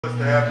To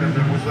have them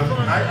with us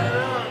tonight.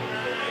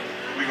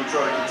 We're going to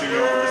try to continue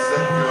on with this set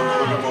and feel a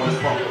little bit more of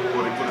this funk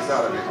before they put us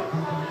out of here.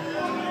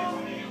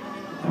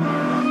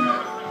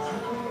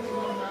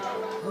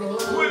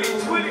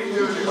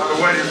 By the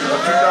way, this is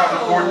a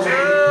 2014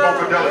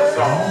 Funkadelic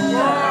song.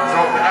 It's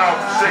off the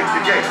album Shake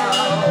the Gate.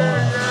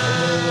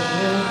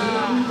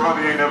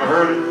 Probably ain't never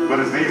heard it,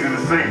 but it's easy to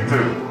sing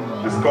too.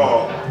 It's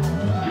called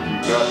If You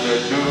Got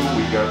That Doodle,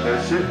 We Got That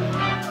Shit.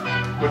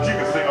 But you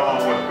can sing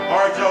along with it.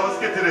 Alright y'all, let's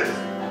get to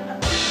this.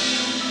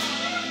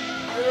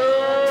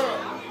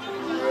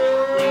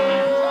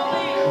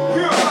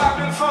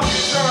 Purifiedment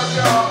Funkensurance,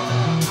 y'all.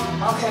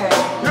 Okay.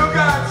 You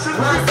got to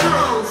the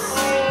truth.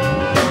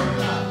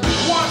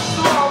 One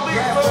small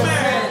leap for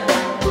man.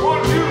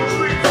 1, 2,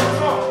 3,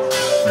 4.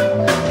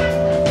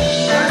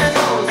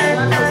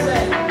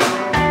 Represent.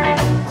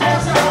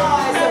 Close your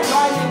eyes and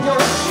write in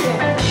your shit.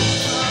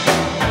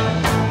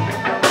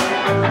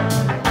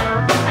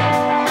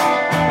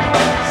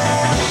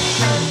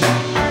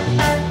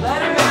 Let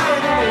it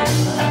marinate.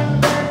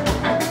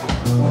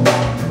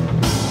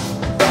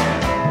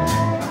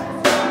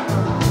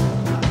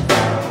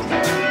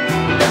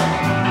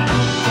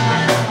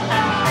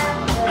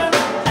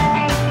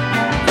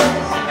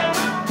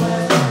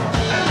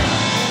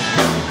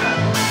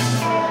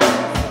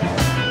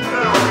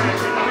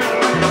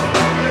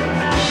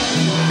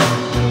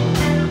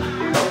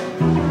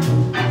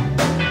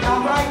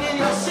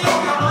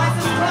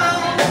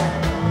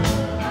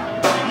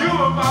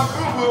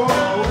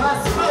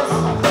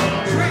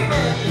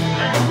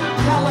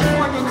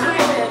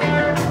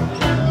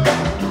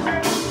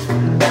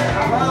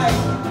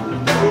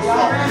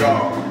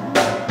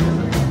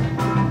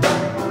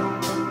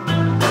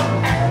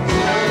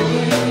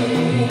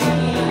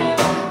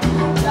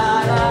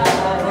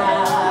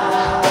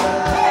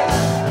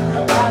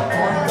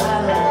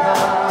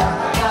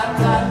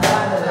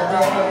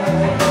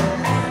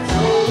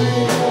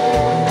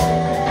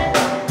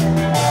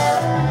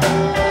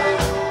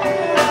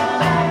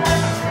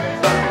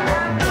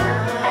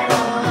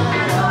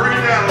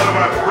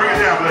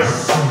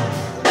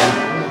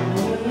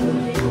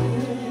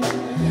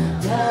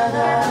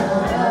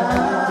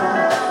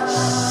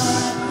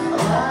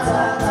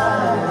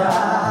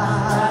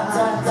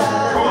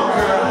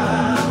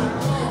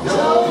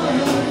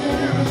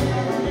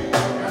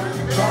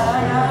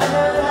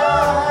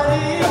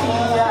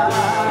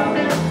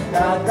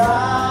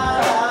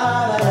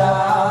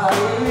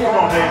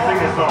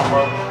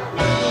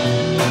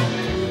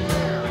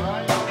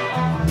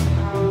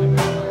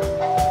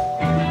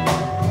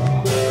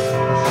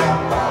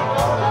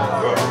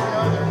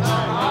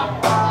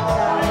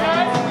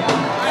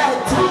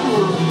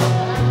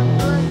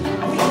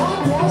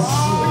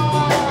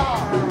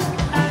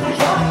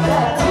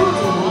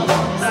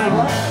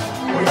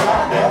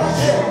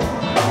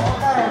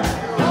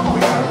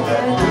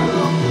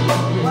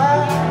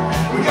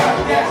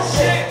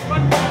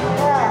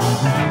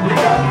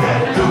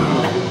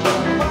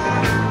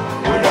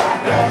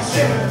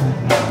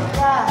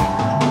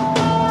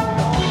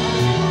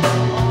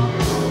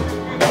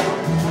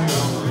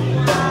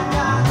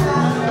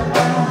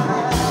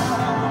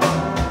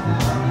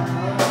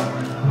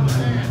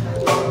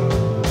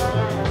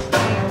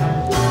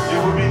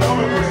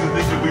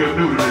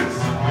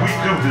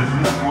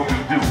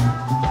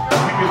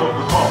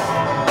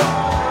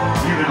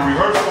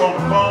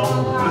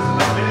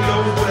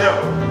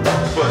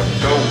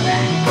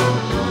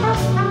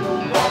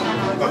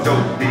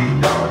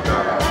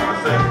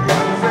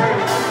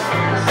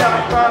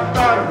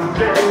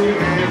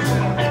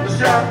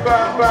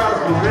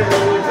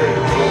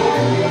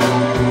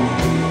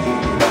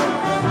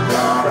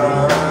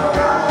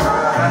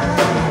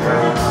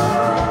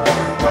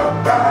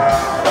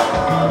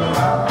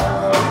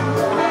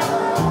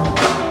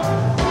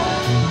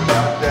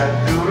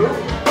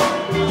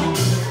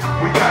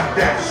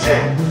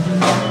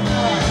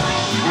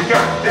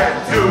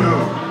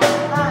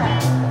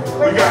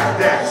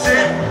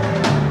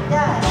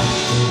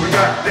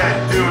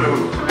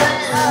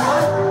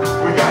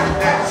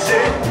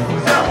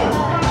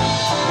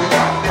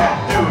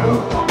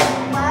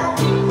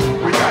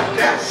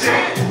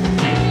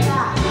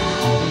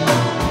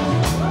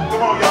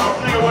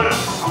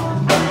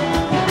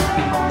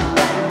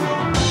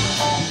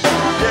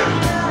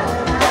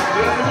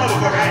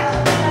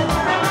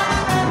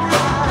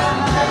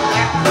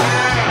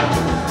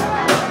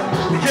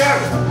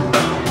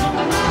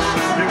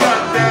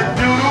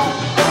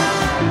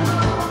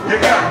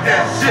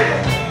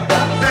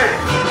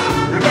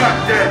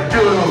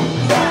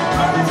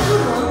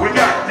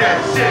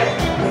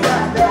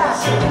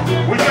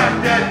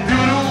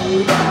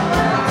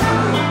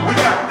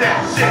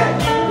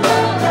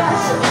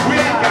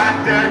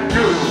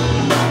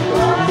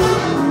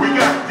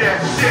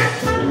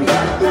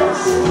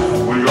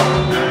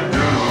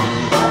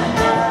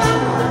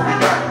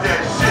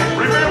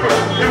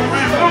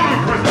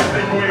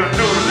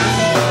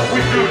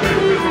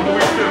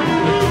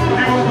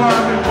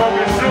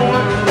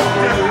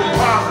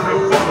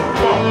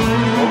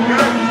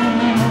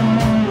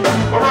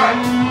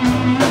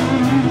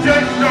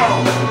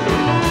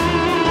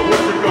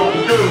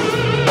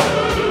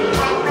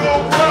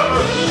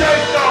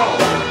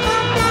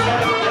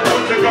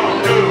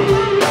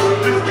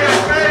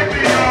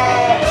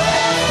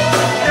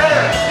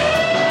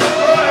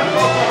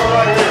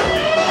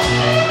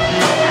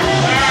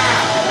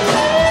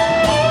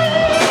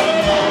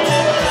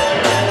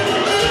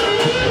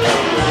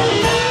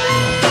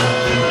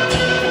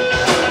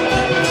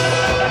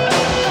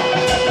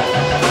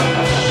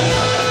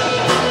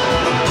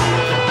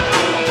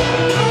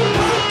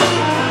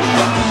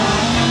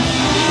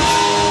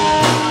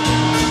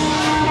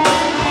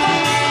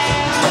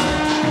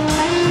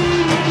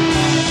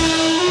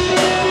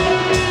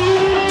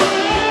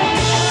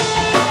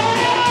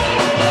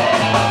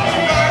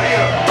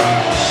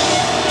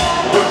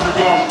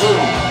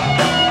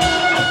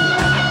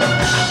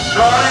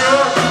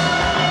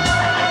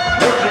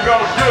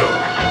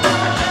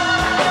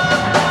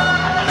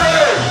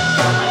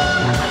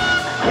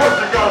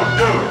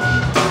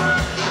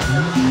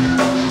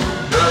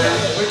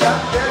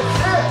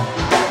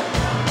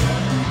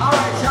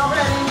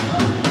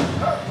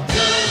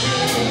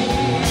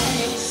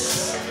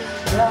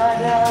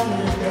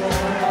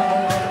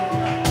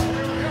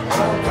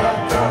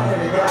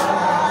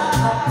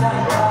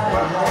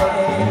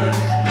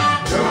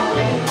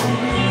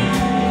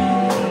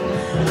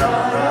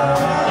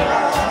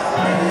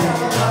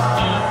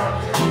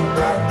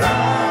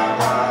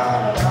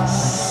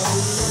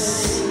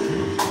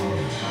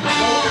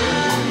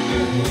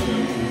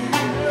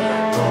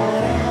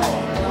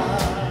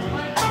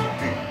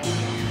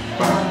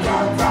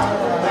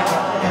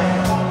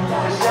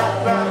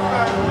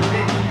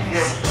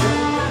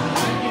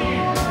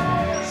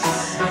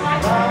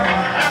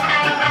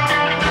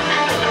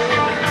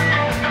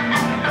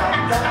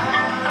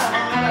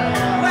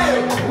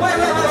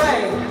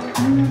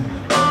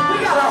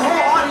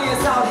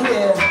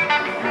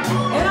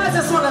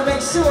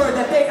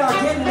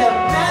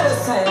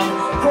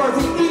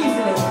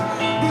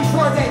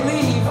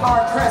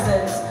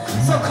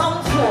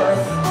 come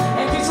forth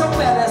and get your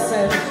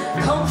medicine.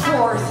 Come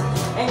forth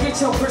and get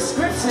your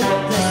prescription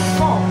of this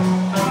funk.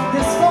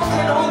 This funk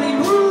can only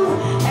move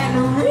and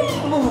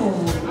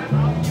remove.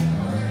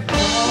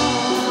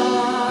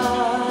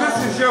 This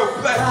is your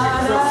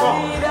blessing to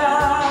funk.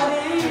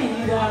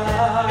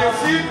 If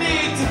you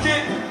need to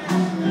get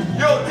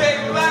your day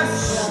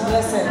blessed,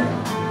 listen.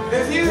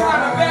 If you had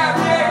a bad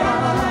day,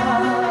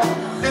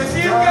 if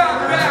you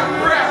got bad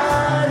breath,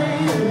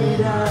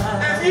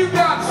 if you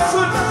got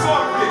foot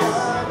fungus,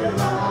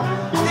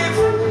 if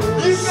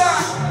you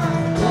got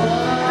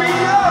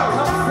BO,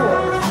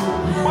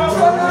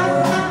 motherfucker,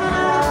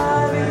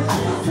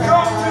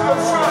 come to the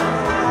front.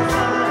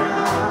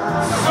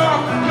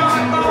 Some not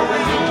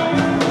only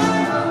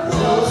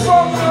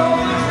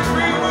can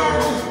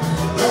remove.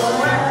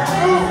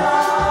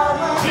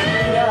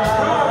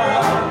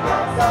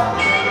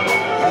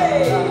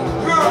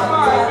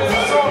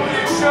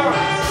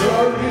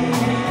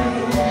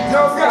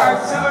 Yo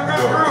guys, to the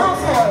good group.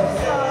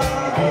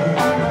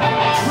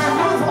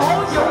 Remove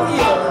all your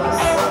ears.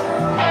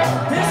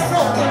 This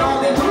funk can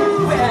only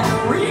move and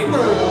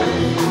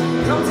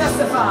remove. Come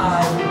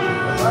testify.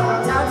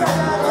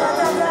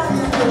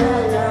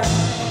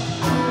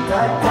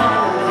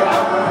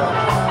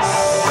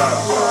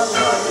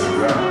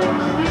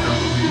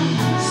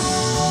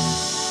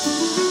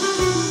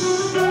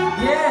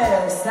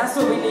 Yes, that's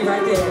what we need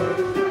right there.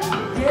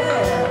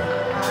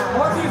 Yeah.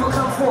 More people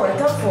come forward.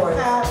 Come forward.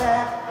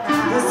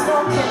 This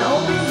funk can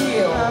only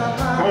heal.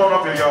 Come on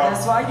up here, y'all.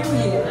 That's why you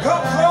here.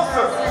 Come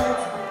closer.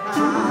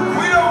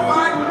 We don't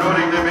mind. We don't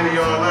need that many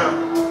y'all left.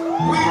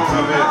 We Come on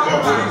up here,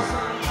 fuck with us.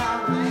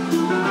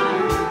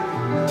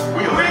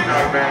 We late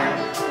night, man.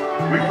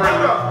 We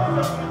friend up.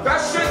 That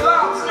shit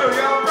loud still,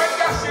 y'all. Break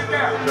that shit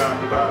down.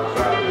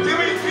 Give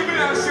me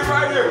that shit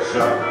right here.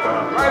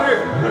 Right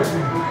here.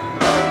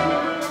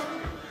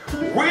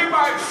 We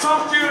might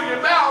funk you in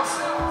your mouth,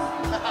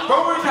 but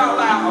we're not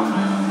loud.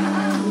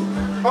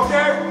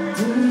 Okay?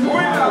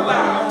 We're not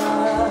loud.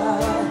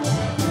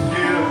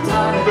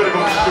 Yeah, you better go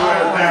sit your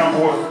ass down,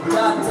 boy.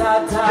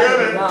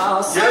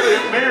 Get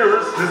it,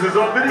 mirrors. This is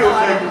on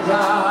videotape.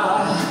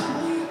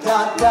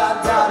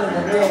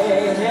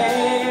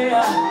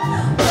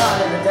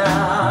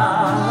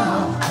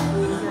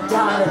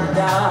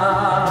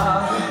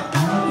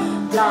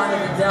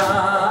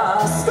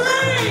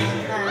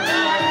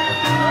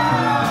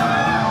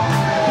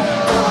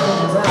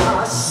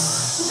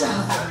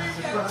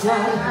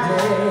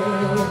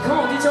 Come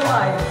on, get your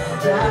life.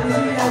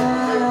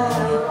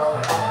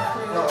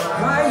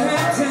 Right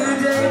here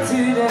today.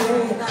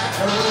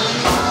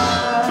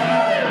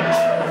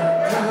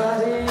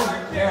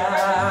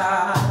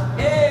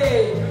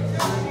 Hey.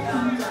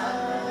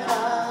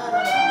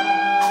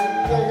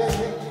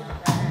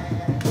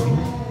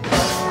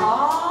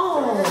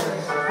 Oh,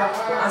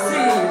 I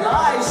see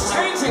lives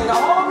changing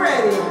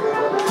already.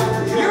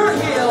 You're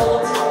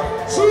healed.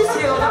 She's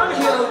healed. I'm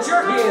healed.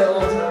 You're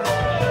healed.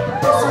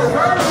 It's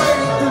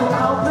reverberating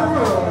throughout the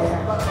room.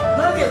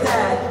 Look at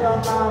that.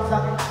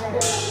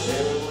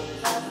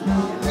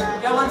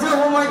 Y'all want to do it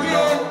one more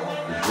again?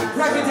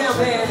 Break it down,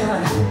 band.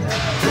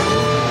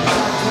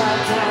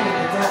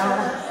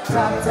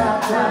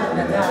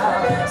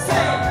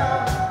 Sing.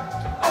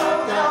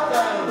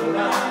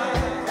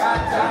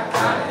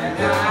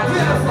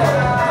 Beautiful.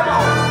 Come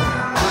on.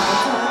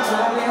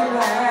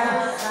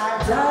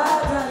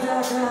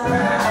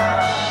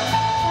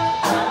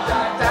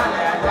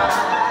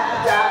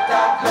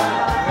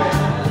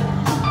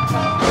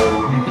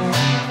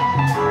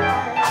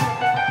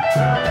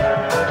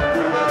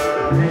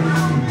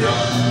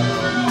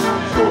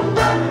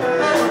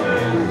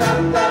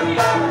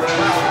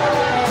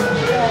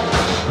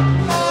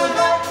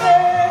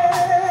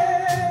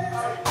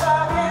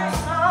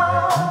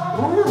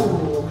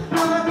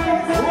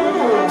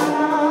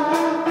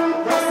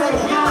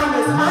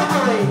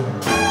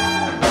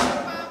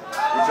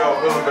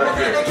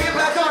 Get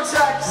back on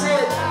track,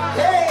 shit.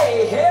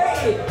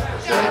 Hey.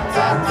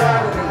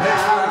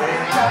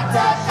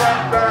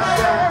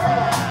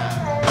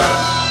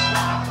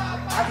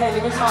 I can't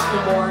even talk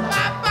anymore.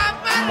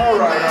 All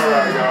right,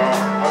 y'all.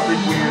 I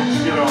think we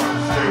can get on the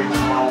stage a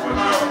moment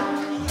now.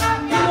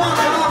 You want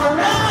it on the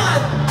run?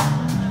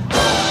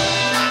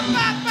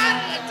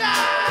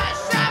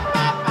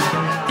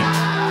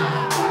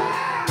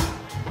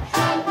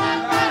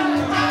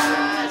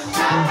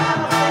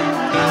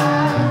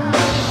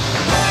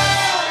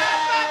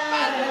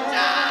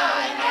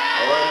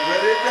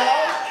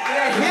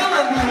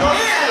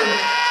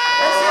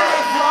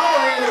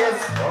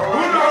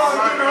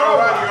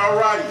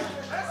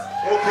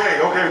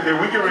 Okay,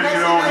 we can ready to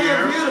get on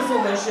here. Beautiful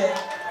and shit.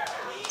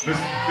 Miss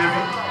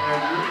Vinnie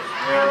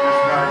and this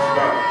nice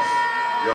spot.